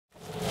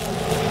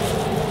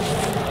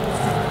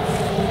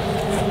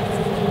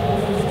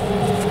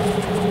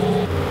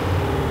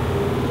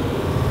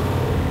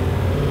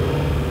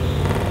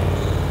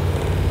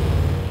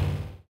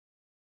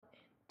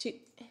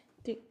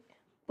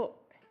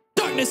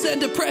stress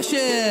and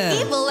depression.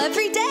 Evil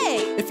every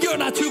day. If you're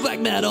not true black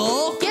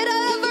metal, Get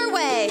out of our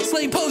way.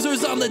 slaying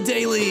posers on the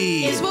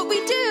daily Is what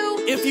we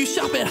do. If you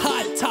shop at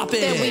Hot Topic,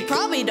 Then we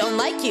probably don't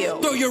like you.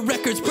 throw your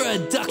records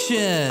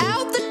production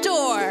Out the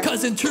door.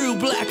 Cause in true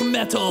black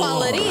metal,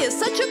 Quality is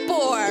such a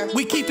bore.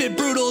 we keep it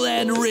brutal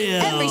and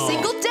real. Every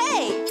single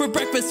day. For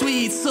breakfast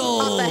we eat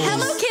souls Off a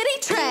Hello Kitty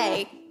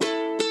tray.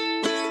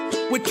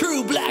 with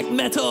true black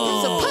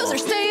metal. So poser,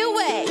 stay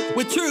away.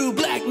 With true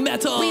black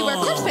metal, We wear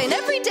corpse paint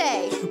every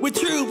day. with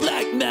true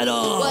black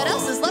metal. What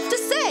else is left to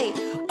say?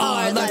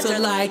 Our lives are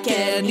like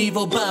an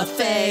evil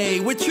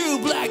buffet with true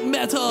black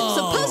metal.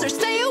 So poser,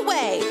 stay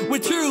away.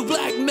 With true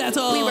black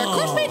metal, We wear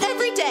corpse paint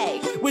every day.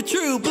 with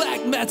true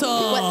black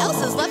metal. What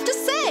else is left to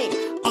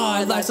say?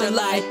 Our lives are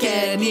like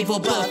an evil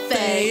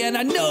buffet, and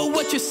I know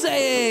what you're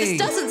saying.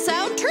 This doesn't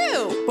sound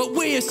true. But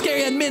we are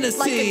scary and menacing.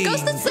 Like a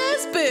ghost that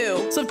says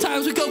boo.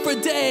 Sometimes we go for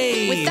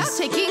days Without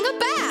taking a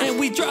bath. and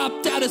we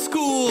dropped out of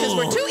school. Cause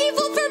we're too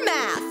evil for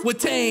math. With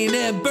Tane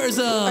and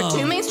Burzum. Or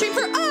too mainstream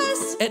for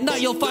us. At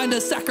night you'll find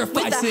us With a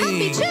sacrificing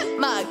happy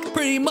chipmunk.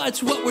 pretty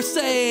much what we're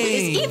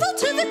saying. Is evil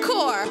to the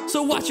core.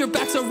 So watch your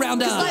backs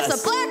around Cause life's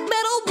us. a black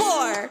metal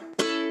war.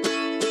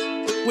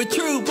 With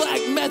true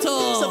black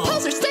metal. So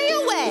poser, stay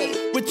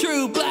away. With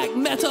true black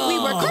metal. We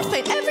wear corpse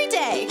paint every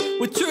day.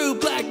 With true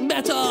black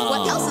metal.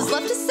 What else is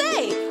left to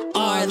say?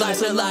 Our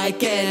lives are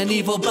like an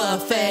evil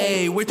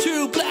buffet. With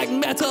true black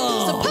metal.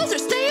 So poser,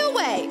 stay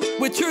away.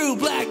 With true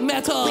black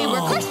metal. We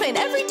wear corpse paint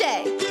every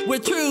day.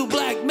 With true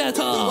black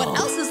metal. What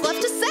else is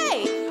left to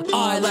say?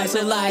 Our lives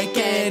are like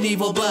an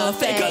evil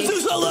buffet.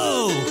 Kazoo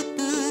solo!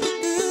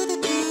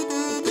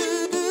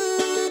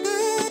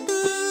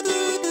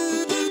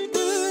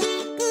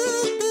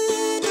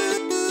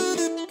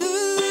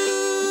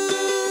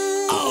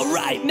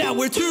 Alright, now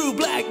we're true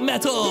black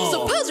metal.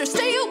 So poser,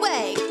 stay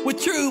away.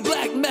 With true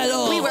black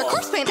metal. We wear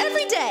corpse paint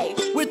every day.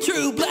 With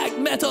true black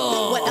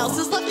metal. What else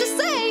is left to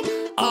say?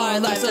 Our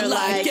lives are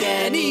like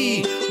an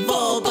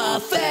evil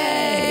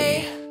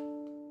buffet.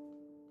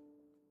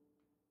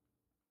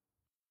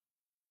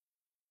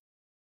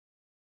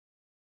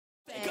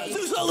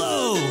 Kazoo solo!